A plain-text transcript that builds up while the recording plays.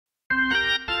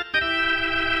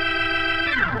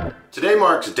Today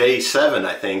marks day 7,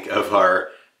 I think, of our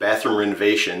bathroom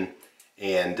renovation,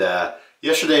 and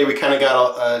yesterday we kind of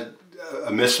got a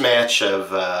mismatch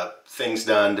of things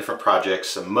done, different projects,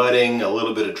 some mudding, a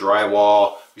little bit of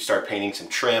drywall, we started painting some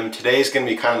trim. Today's going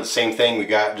to be kind of the same thing. We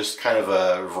got just kind of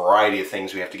a variety of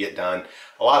things we have to get done,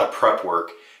 a lot of prep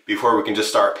work before we can just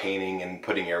start painting and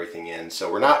putting everything in.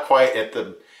 So we're not quite at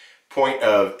the point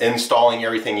of installing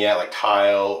everything yet, like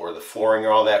tile or the flooring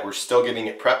or all that. We're still getting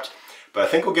it prepped. But I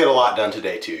think we'll get a lot done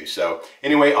today too. So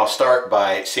anyway, I'll start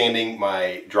by sanding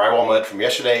my drywall mud from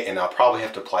yesterday, and I'll probably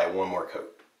have to apply one more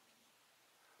coat.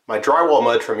 My drywall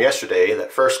mud from yesterday,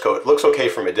 that first coat, looks okay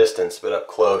from a distance, but up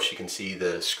close you can see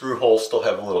the screw holes still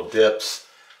have little dips.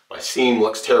 My seam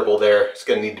looks terrible there. It's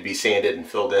going to need to be sanded and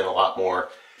filled in a lot more.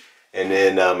 And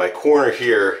then my corner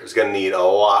here is going to need a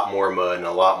lot more mud and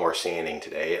a lot more sanding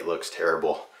today. It looks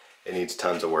terrible. It needs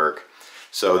tons of work.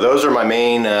 So those are my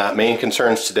main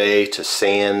concerns today, to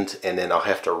sand, and then I'll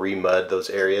have to remud those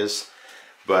areas.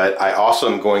 But I also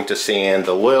am going to sand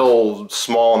the little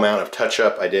small amount of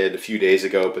touch-up I did a few days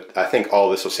ago, but I think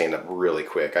all this will sand up really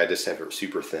quick. I just have it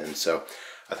super thin, so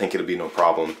I think it'll be no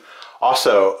problem.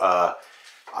 Also,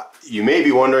 you may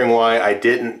be wondering why I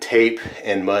didn't tape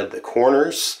and mud the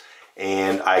corners,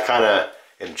 and I kind of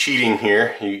am cheating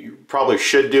here. You probably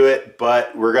should do it,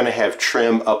 but we're going to have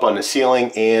trim up on the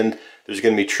ceiling, and there's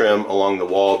going to be trim along the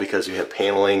wall because we have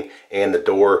paneling and the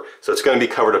door, so it's going to be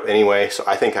covered up anyway, so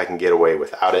I think I can get away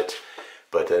without it,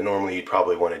 but normally you'd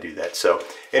probably want to do that. So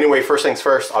anyway, first things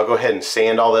first, I'll go ahead and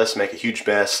sand all this, make a huge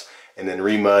mess, and then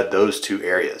remud those two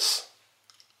areas.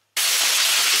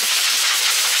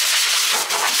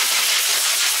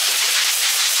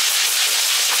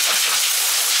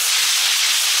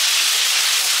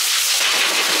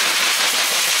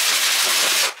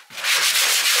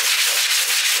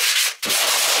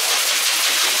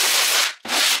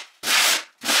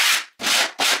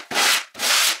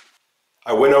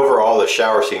 I went over all the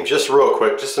shower seams just real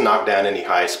quick, just to knock down any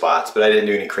high spots, but I didn't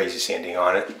do any crazy sanding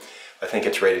on it. I think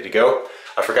it's ready to go.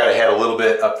 I forgot I had a little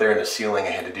bit up there in the ceiling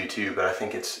I had to do too, but I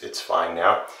think it's fine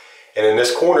now. And in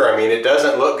this corner, I mean, it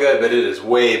doesn't look good, but it is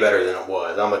way better than it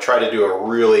was. I'm gonna try to do a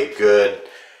really good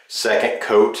second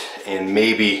coat, and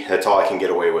maybe that's all I can get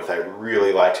away with. I'd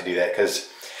really like to do that because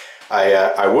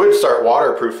I would start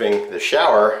waterproofing the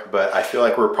shower, but I feel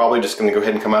like we're probably just going to go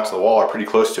ahead and come out to the wall or pretty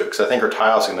close to it, because I think our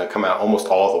tile's going to come out almost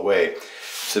all the way.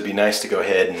 So it'd be nice to go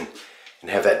ahead and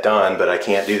have that done, but I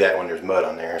can't do that when there's mud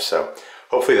on there. So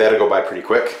hopefully that'll go by pretty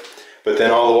quick. But then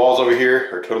all the walls over here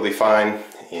are totally fine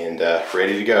and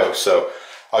ready to go. So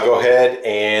I'll go ahead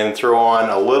and throw on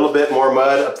a little bit more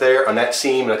mud up there on that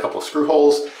seam and a couple of screw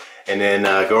holes, and then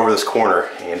go over this corner.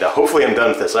 And hopefully I'm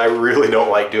done with this. I really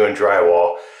don't like doing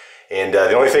drywall. And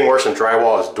the only thing worse than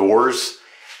drywall is doors,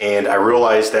 and I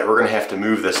realized that we're going to have to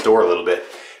move this door a little bit.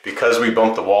 Because we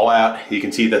bumped the wall out, you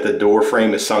can see that the door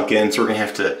frame is sunk in, so we're going to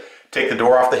have to take the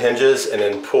door off the hinges and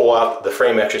then pull out. The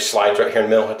frame actually slides right here in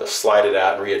the middle, have to slide it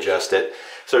out and readjust it.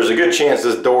 So there's a good chance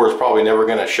this door is probably never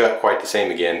going to shut quite the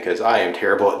same again, because I am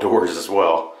terrible at doors as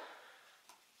well.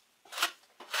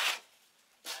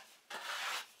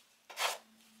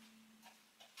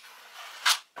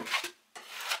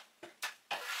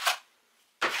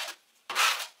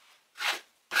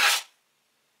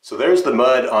 So there's the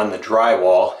mud on the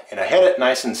drywall, and I had it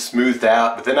nice and smoothed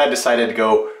out, but then I decided to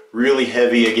go really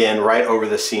heavy again right over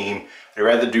the seam. I'd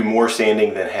rather do more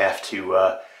sanding than have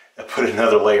to put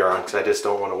another layer on, because I just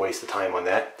don't want to waste the time on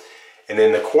that. And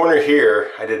then the corner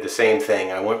here, I did the same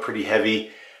thing. I went pretty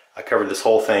heavy. I covered this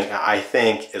whole thing. I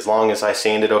think as long as I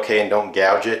sand it okay and don't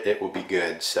gouge it, it will be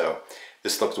good. So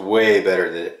this looks way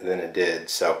better than it did.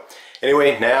 So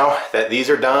anyway, now that these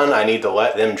are done, I need to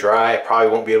let them dry. I probably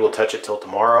won't be able to touch it till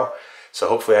tomorrow. So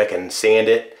hopefully I can sand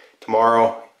it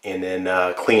tomorrow, and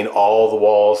then clean all the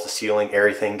walls, the ceiling,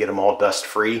 everything, get them all dust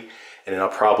free. And then I'll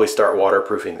probably start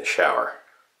waterproofing the shower.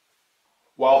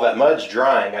 While that mud's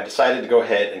drying, I decided to go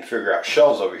ahead and figure out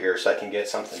shelves over here so I can get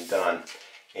something done.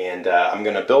 And I'm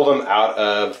going to build them out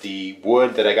of the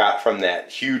wood that I got from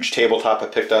that huge tabletop I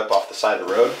picked up off the side of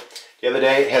the road the other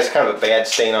day. It has kind of a bad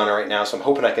stain on it right now, so I'm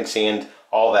hoping I can sand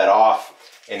all that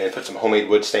off and then put some homemade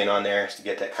wood stain on there to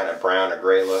get that kind of brown or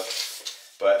gray look.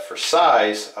 But for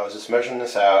size, I was just measuring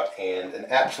this out, and an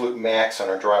absolute max on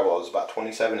our drywall is about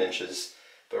 27 inches.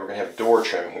 But we're going to have door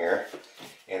trim here,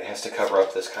 and it has to cover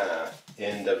up this kind of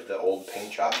end of the old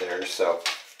paint job there. So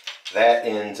that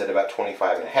ends at about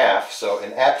 25.5. So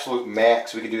an absolute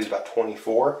max we could do is about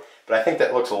 24, but I think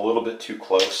that looks a little bit too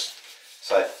close.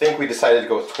 So I think we decided to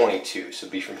go with 22. So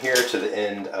it'd be from here to the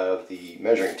end of the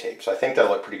measuring tape. So I think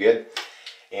that'll look pretty good.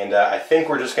 And I think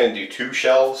we're just going to do 2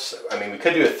 shelves. I mean, we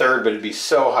could do a third, but it'd be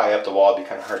so high up the wall, it'd be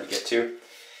kind of hard to get to.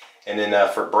 And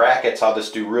then for brackets, I'll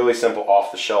just do really simple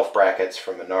off-the-shelf brackets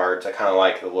from Menards. I kind of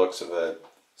like the looks of a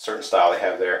certain style they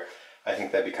have there. I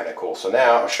think that'd be kind of cool. So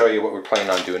now I'll show you what we're planning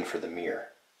on doing for the mirror.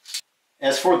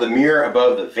 As for the mirror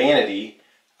above the vanity,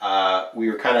 we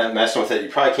were kind of messing with it. You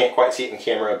probably can't quite see it in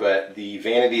camera, but the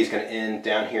vanity is going to end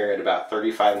down here at about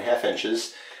 35.5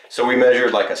 inches. So we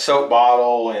measured like a soap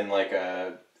bottle and like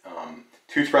a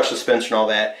toothbrush suspension and all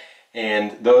that.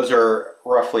 And those are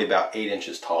roughly about 8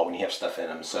 inches tall when you have stuff in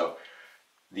them. So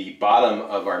the bottom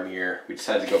of our mirror, we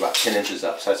decided to go about 10 inches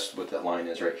up. So that's what that line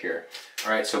is right here.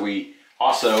 All right, so we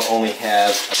also only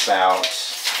have about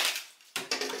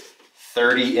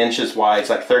 30 inches wide. It's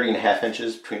like 30.5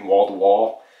 inches between wall to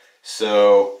wall.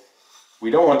 So we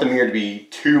don't want the mirror to be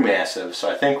too massive. So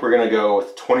I think we're going to go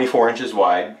with 24 inches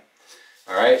wide.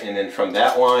 All right, and then from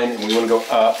that line, and we want to go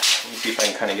up. Let me see if I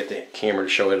can kind of get the camera to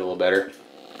show it a little better.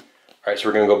 All right, so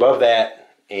we're going to go above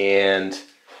that, and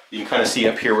you can kind of see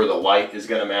up here where the light is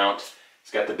going to mount.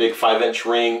 It's got the big 5-inch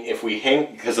ring. If we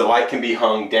hang, because the light can be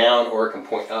hung down or it can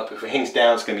point up. If it hangs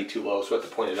down, it's going to be too low, so we have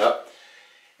to point it up.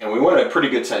 And we want a pretty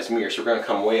good sized mirror, so we're going to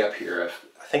come way up here.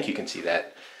 I think you can see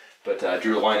that. But I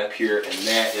drew a line up here, and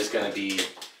that is going to be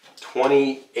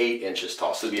 28 inches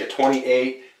tall. So it'll be a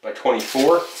 28 by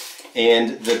 24.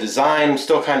 And the design, I'm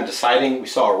still kind of deciding. We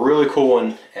saw a really cool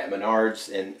one at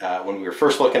Menards and when we were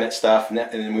first looking at stuff, and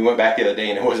then we went back the other day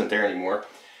and it wasn't there anymore.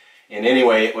 And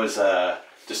anyway, it was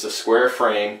just a square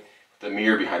frame with a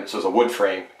mirror behind it. So it was a wood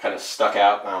frame, kind of stuck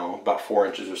out, I don't know, about 4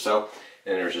 inches or so.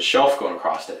 And there was a shelf going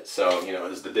across it. So, you know, it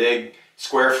was the big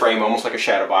square frame, almost like a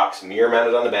shadow box, mirror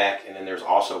mounted on the back, and then there's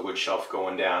also a wood shelf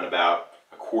going down about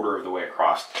a quarter of the way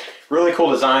across. Really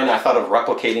cool design. I thought of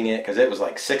replicating it because it was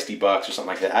like 60 bucks or something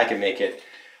like that. I can make it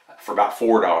for about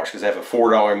 $4 because I have a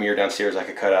 $4 mirror downstairs I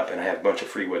could cut up, and I have a bunch of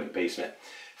free wood in the basement.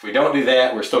 If we don't do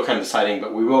that, we're still kind of deciding,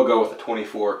 but we will go with a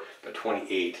 24 by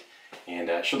 28, and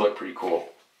it should look pretty cool.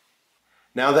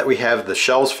 Now that we have the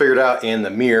shelves figured out and the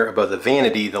mirror above the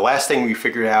vanity, the last thing we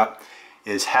figured out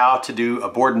is how to do a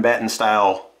board and batten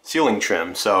style ceiling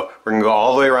trim. So we're going to go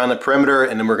all the way around the perimeter,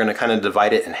 and then we're going to kind of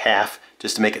divide it in half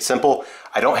just to make it simple.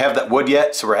 I don't have that wood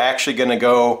yet, so we're actually going to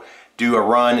go do a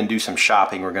run and do some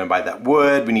shopping. We're going to buy that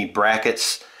wood. We need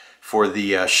brackets for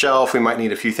the shelf. We might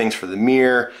need a few things for the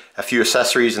mirror, a few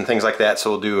accessories and things like that.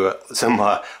 So we'll do some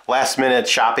last minute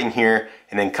shopping here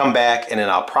and then come back, and then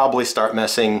I'll probably start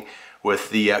messing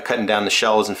with the cutting down the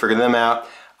shelves and figure them out.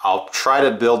 I'll try to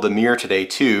build the mirror today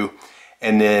too,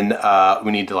 and then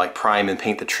we need to like prime and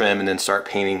paint the trim and then start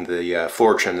painting the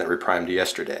floor trim that we primed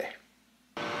yesterday.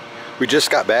 We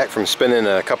just got back from spending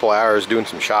a couple hours doing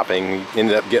some shopping. We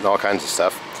ended up getting all kinds of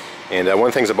stuff. And one of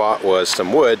the things I bought was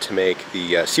some wood to make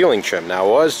the ceiling trim. Now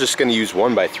I was just going to use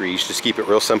 1x3s, just keep it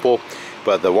real simple,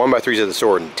 but the 1x3s at the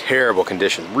store are in terrible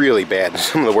condition, really bad,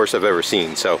 some of the worst I've ever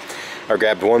seen. So I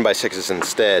grabbed 1x6s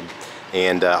instead,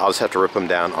 and I'll just have to rip them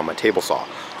down on my table saw.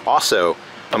 Also,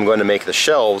 I'm going to make the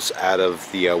shelves out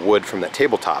of the wood from that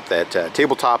tabletop. That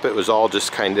tabletop, it was all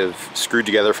just kind of screwed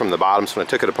together from the bottom, so when I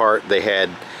took it apart, they had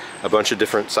a bunch of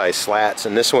different size slats,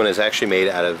 and this one is actually made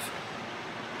out of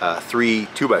 3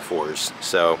 2x4s.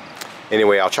 So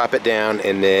anyway, I'll chop it down,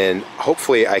 and then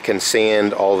hopefully I can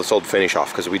sand all this old finish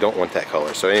off because we don't want that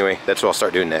color. So anyway, that's what I'll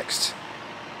start doing next.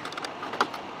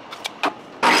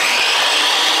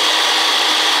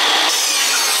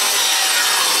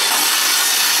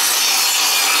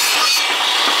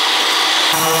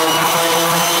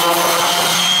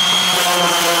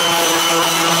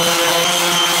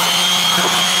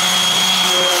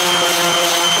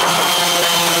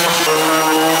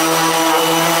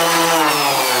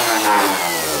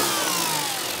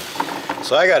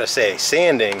 So I gotta say,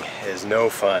 sanding is no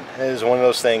fun. It is one of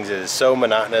those things that is so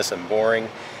monotonous and boring,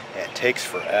 and it takes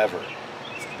forever.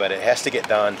 But it has to get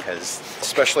done because,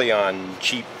 especially on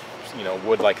cheap,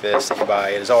 wood like this that you buy,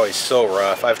 it is always so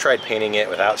rough. I've tried painting it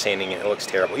without sanding it, it looks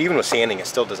terrible. Even with sanding, it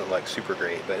still doesn't look super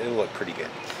great, but it'll look pretty good.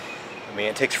 I mean,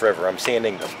 it takes forever. I'm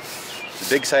sanding the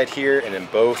big side here, and then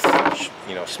both,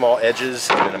 small edges,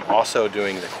 and then I'm also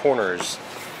doing the corners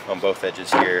on both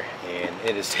edges here, and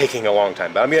it is taking a long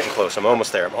time, but I'm getting close. I'm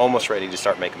almost there. I'm almost ready to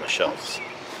start making my shelves.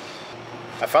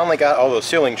 I finally got all those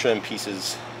ceiling trim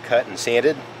pieces cut and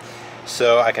sanded,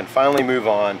 so I can finally move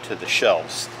on to the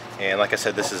shelves. And like I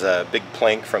said, this is a big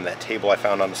plank from that table I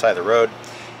found on the side of the road.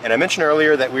 And I mentioned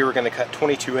earlier that we were going to cut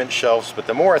 22-inch shelves, but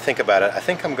the more I think about it, I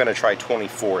think I'm going to try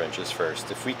 24 inches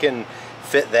first. If we can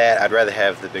fit that, I'd rather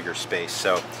have the bigger space.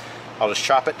 So I'll just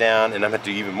chop it down, and I'm going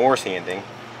to do even more sanding.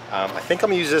 I think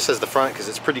I'm going to use this as the front because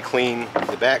it's pretty clean.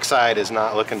 The back side is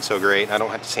not looking so great. I don't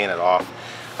have to sand it off.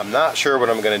 I'm not sure what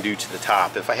I'm going to do to the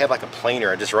top. If I had like a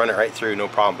planer, I'd just run it right through, no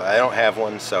problem, but I don't have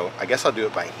one, so I guess I'll do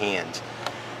it by hand.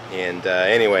 And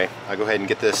anyway, I'll go ahead and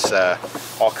get this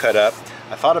all cut up.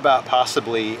 I thought about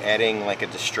possibly adding like a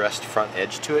distressed front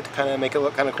edge to it to kind of make it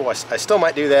look kind of cool. I still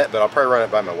might do that, but I'll probably run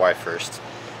it by my wife first.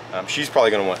 She's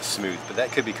probably going to want it smooth, but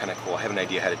that could be kind of cool. I have an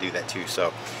idea how to do that too.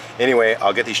 So anyway,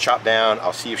 I'll get these chopped down.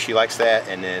 I'll see if she likes that,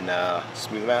 and then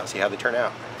smooth them out and see how they turn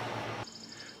out.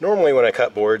 Normally when I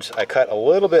cut boards, I cut a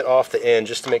little bit off the end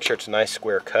just to make sure it's a nice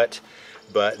square cut.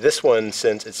 But this one,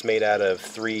 since it's made out of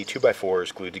 3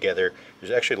 2x4s glued together,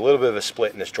 there's actually a little bit of a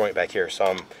split in this joint back here, so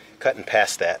I'm cutting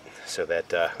past that so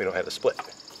that we don't have the split.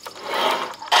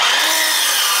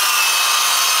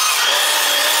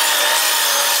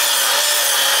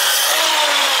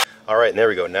 Alright, and there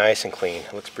we go, nice and clean.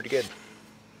 It looks pretty good.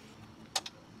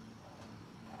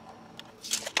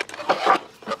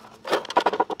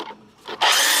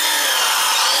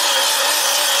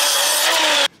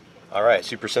 Alright,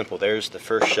 super simple. There's the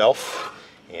first shelf,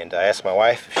 and I asked my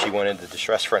wife if she wanted the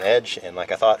distressed front edge, and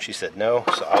like I thought, she said no,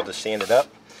 so I'll just sand it up.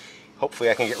 Hopefully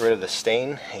I can get rid of the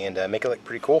stain and make it look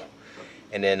pretty cool.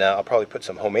 And then I'll probably put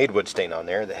some homemade wood stain on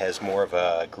there that has more of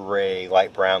a gray,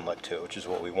 light brown look to it, which is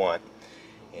what we want.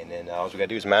 And then all we gotta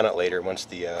do is mount it later once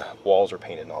the walls are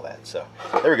painted and all that. So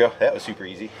there we go, that was super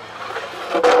easy.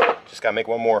 Just gotta make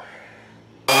one more.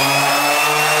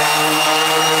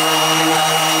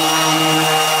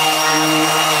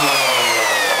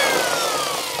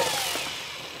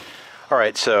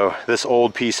 Alright, so this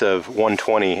old piece of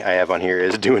 120 I have on here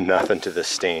is doing nothing to this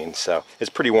stain, so it's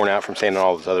pretty worn out from sanding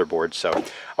all those other boards. So I'm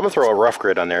going to throw a rough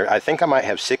grit on there. I think I might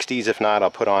have 60s. If not, I'll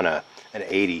put on an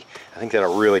 80. I think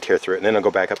that'll really tear through it, and then I'll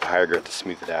go back up to higher grit to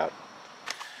smooth it out.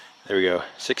 There we go,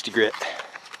 60 grit.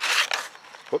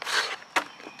 Whoops.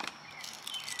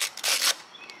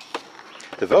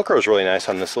 The Velcro is really nice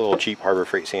on this little cheap Harbor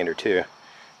Freight sander too.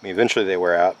 I mean, eventually they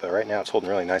wear out, but right now it's holding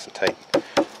really nice and tight.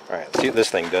 Alright, let's see what this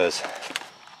thing does.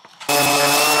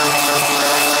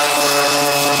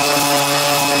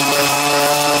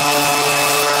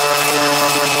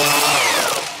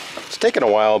 It's taken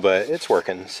a while, but it's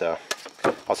working, so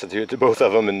I'll sit do it to both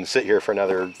of them and sit here for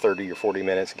another 30 or 40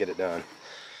 minutes and get it done.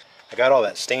 I got all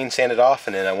that stain sanded off,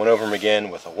 and then I went over them again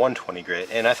with a 120 grit,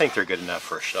 and I think they're good enough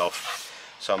for a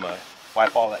shelf. So I'm going to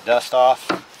wipe all that dust off,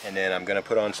 and then I'm going to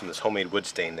put on some of this homemade wood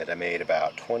stain that I made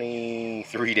about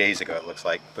 23 days ago, it looks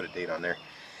like. Put a date on there.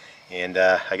 And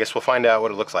I guess we'll find out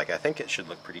what it looks like. I think it should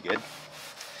look pretty good.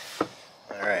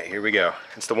 Alright, here we go.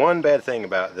 It's the one bad thing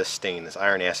about this stain, this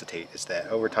iron acetate, is that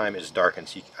over time it just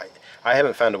darkens. I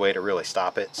haven't found a way to really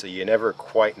stop it, so you never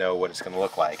quite know what it's going to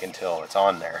look like until it's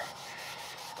on there.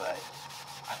 But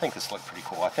I think this looks pretty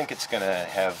cool. I think it's going to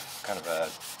have kind of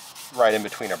a right in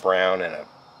between a brown and a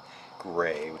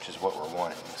gray, which is what we're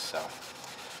wanting. So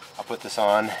I'll put this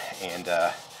on and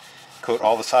coat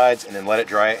all the sides and then let it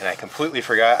dry. And I completely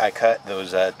forgot I cut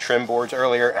those trim boards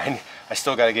earlier. I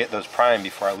still got to get those primed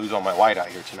before I lose all my white out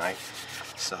here tonight.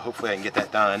 So hopefully I can get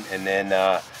that done. And then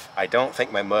I don't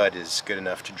think my mud is good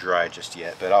enough to dry just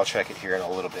yet, but I'll check it here in a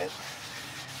little bit.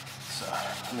 So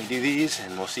let me do these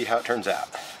and we'll see how it turns out.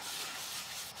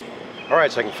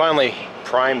 Alright, so I can finally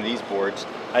prime these boards.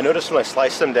 I noticed when I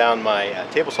sliced them down my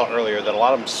table saw earlier that a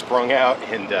lot of them sprung out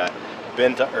and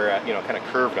bent, or you know, kind of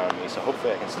curved on me, so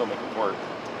hopefully I can still make it work.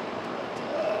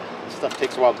 This stuff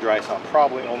takes a while to dry, so I'll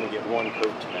probably only get one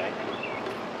coat tonight.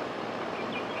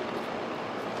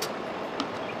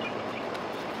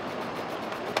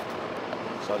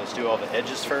 So I'll just do all the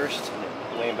edges first, and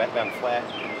then lay them back down flat,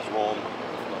 and just roll them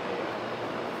like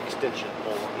an extension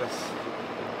hole on this.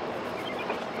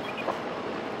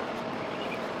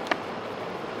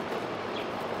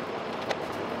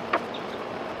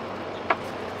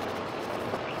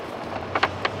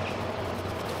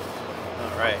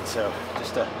 Alright, so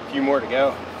just a few more to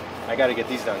go. I got to get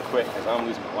these done quick because I'm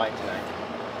losing my light tonight.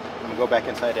 I'm going to go back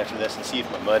inside after this and see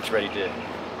if my mud's ready to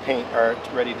paint or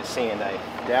ready to sand. I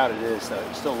doubt it is, though.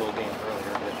 It's still a little damp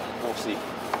earlier, but we'll see.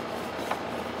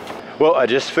 Well, I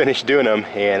just finished doing them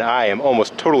and I am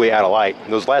almost totally out of light.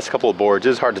 Those last couple of boards,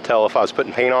 it's hard to tell if I was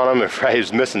putting paint on them or if I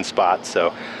was missing spots,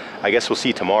 so I guess we'll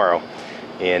see tomorrow.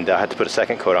 And I have to put a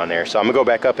second coat on there. So I'm going to go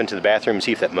back up into the bathroom and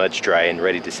see if that mud's dry and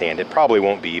ready to sand. It probably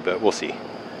won't be, but we'll see.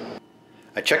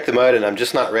 I checked the mud and I'm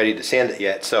just not ready to sand it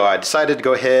yet, so I decided to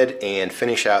go ahead and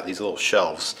finish out these little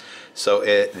shelves. So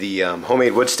the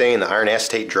homemade wood stain, the iron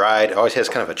acetate dried, it always has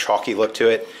kind of a chalky look to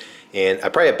it. And I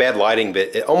probably have bad lighting,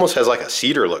 but it almost has like a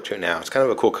cedar look to it now. It's kind of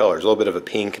a cool color. There's a little bit of a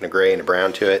pink and a gray and a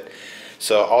brown to it.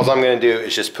 So all I'm going to do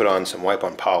is just put on some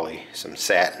wipe-on poly, some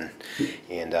satin,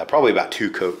 and probably about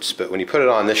 2 coats. But when you put it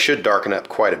on, this should darken up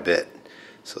quite a bit.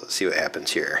 So let's see what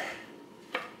happens here.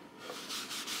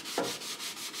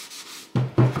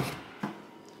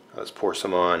 Let's pour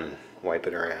some on and wipe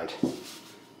it around.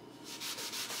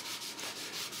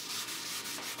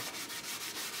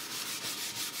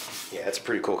 Yeah, that's a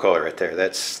pretty cool color right there.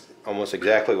 That's almost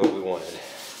exactly what we wanted.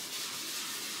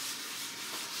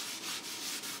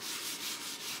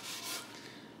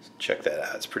 Check that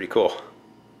out, it's pretty cool.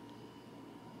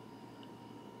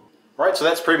 Alright, so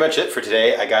that's pretty much it for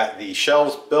today. I got the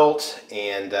shelves built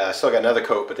and still got another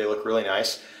coat, but they look really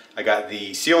nice. I got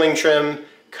the ceiling trim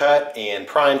cut and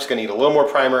primed. It's going to need a little more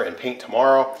primer and paint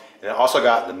tomorrow. And I also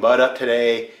got the mud up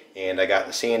today, and I got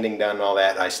the sanding done and all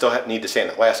that. I still need to sand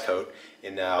that last coat,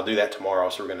 and I'll do that tomorrow.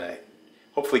 So we're going to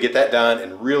hopefully get that done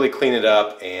and really clean it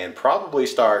up and probably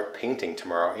start painting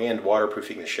tomorrow and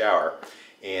waterproofing the shower.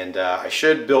 And I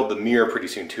should build the mirror pretty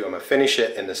soon too. I'm going to finish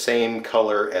it in the same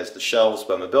color as the shelves,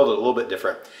 but I'm going to build it a little bit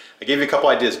different. I gave you a couple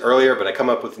ideas earlier, but I come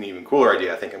up with an even cooler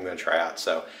idea I think I'm going to try out.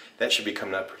 So that should be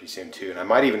coming up pretty soon too. And I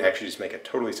might even actually just make a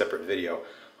totally separate video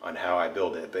on how I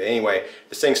build it. But anyway,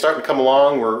 this thing's starting to come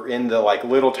along. We're in the like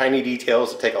little tiny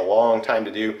details that take a long time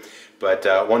to do. But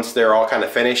once they're all kind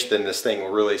of finished, then this thing will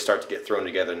really start to get thrown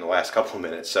together in the last couple of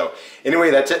minutes. So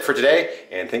anyway, that's it for today,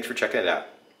 and thanks for checking it out.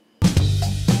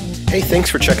 Hey, thanks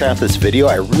for checking out this video.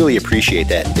 I really appreciate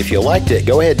that. If you liked it,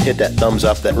 go ahead and hit that thumbs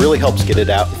up. That really helps get it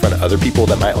out in front of other people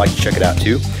that might like to check it out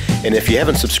too. And if you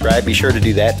haven't subscribed, be sure to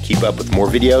do that to keep up with more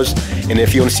videos. And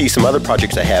if you want to see some other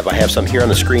projects I have some here on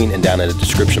the screen and down in the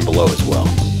description below as well.